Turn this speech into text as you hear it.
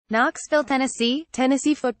Knoxville, Tennessee.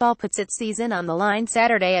 Tennessee football puts its season on the line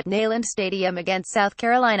Saturday at Neyland Stadium against South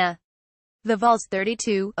Carolina. The Vols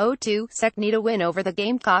 32-02 need a win over the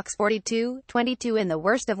Gamecocks 42-22 in the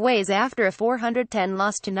worst of ways after a 410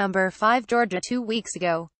 loss to number 5 Georgia 2 weeks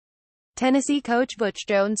ago. Tennessee coach Butch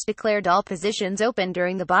Jones declared all positions open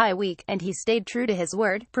during the bye week, and he stayed true to his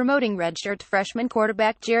word, promoting redshirt freshman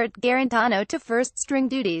quarterback Jarrett Guarantano to first-string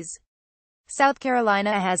duties. South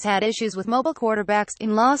Carolina has had issues with mobile quarterbacks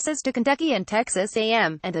in losses to Kentucky and Texas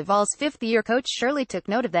A&M, and the Vols' fifth-year coach surely took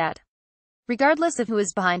note of that. Regardless of who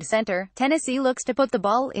is behind center, Tennessee looks to put the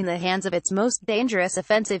ball in the hands of its most dangerous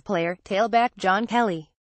offensive player, tailback John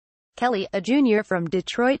Kelly. Kelly, a junior from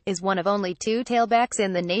Detroit, is one of only 2 tailbacks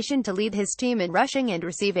in the nation to lead his team in rushing and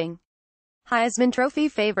receiving. Heisman Trophy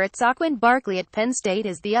favorite Saquon Barkley at Penn State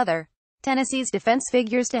is the other. Tennessee's defense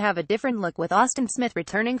figures to have a different look with Austin Smith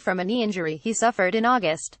returning from a knee injury he suffered in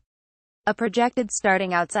August. A projected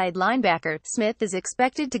starting outside linebacker, Smith is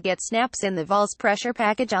expected to get snaps in the Vols' pressure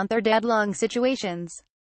package on third-and-long situations.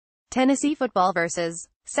 Tennessee football vs.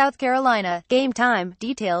 South Carolina. Game time.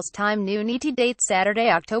 Details. Time noon ET. Date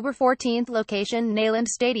Saturday, October 14th. Location Neyland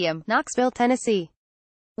Stadium, Knoxville, Tennessee.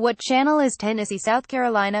 What channel is Tennessee South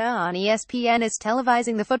Carolina on? ESPN is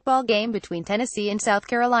televising the football game between Tennessee and South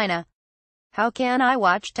Carolina. How can I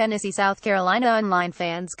watch Tennessee South Carolina online?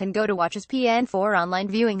 Fans can go to watch ESPN for online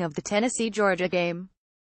viewing of the Tennessee-Georgia game.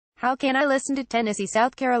 How can I listen to Tennessee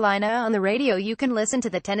South Carolina on the radio? You can listen to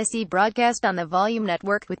the Tennessee broadcast on the Volume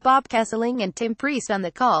Network with Bob Kesseling and Tim Priest on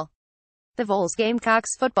the call. The Vols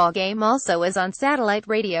Gamecocks football game also is on satellite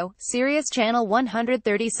radio, Sirius Channel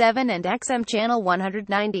 137 and XM Channel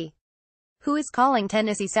 190. Who is calling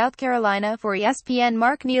Tennessee South Carolina for ESPN?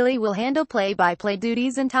 Mark Neely will handle play-by-play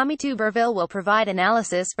duties and Tommy Tuberville will provide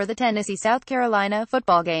analysis for the Tennessee South Carolina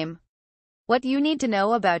football game. What you need to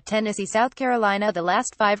know about Tennessee South Carolina. The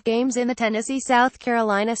last 5 games in the Tennessee South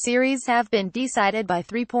Carolina series have been decided by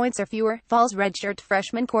 3 points or fewer. Vols redshirt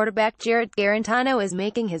freshman quarterback Jarrett Guarantano is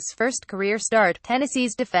making his first career start.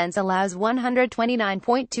 Tennessee's defense allows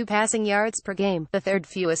 129.2 passing yards per game, the 3rd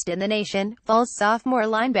fewest in the nation. Vols sophomore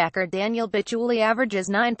linebacker Daniel Bituli averages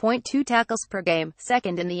 9.2 tackles per game,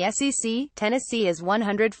 2nd in the SEC. Tennessee is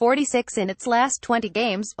 146 in its last 20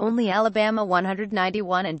 games, only Alabama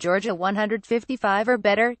 191 and Georgia 155 or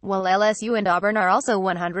better, while LSU and Auburn are also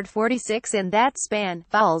 146 in that span.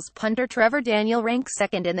 Vols punter Trevor Daniel ranks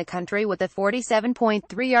 2nd in the country with a 47.3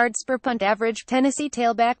 yards per punt average. Tennessee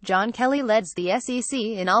tailback John Kelly leads the SEC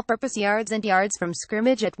in all-purpose yards and yards from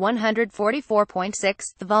scrimmage at 144.6.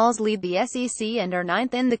 The Vols lead the SEC and are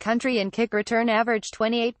 9th in the country in kick return average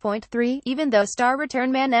 28.3. Even though star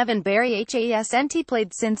return man Evan Berry hasn't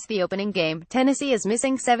played since the opening game, Tennessee is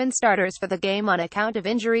missing 7 starters for the game on account of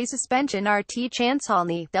injury suspension. RT Chance Hall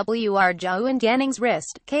knee, WR Joe Ganning's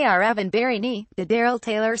wrist, KR Evan Berry knee, the Darrell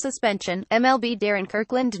Taylor suspension, MLB Darren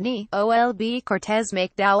Kirkland knee, OLB Cortez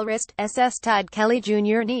McDowell wrist, SS Todd Kelly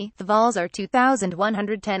Jr. knee. The Vols are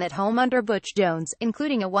 2,110 at home under Butch Jones,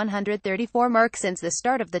 including a 134 mark since the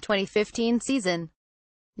start of the 2015 season.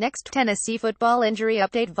 Next, Tennessee football injury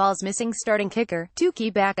update. Vols missing starting kicker, 2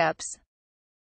 key backups.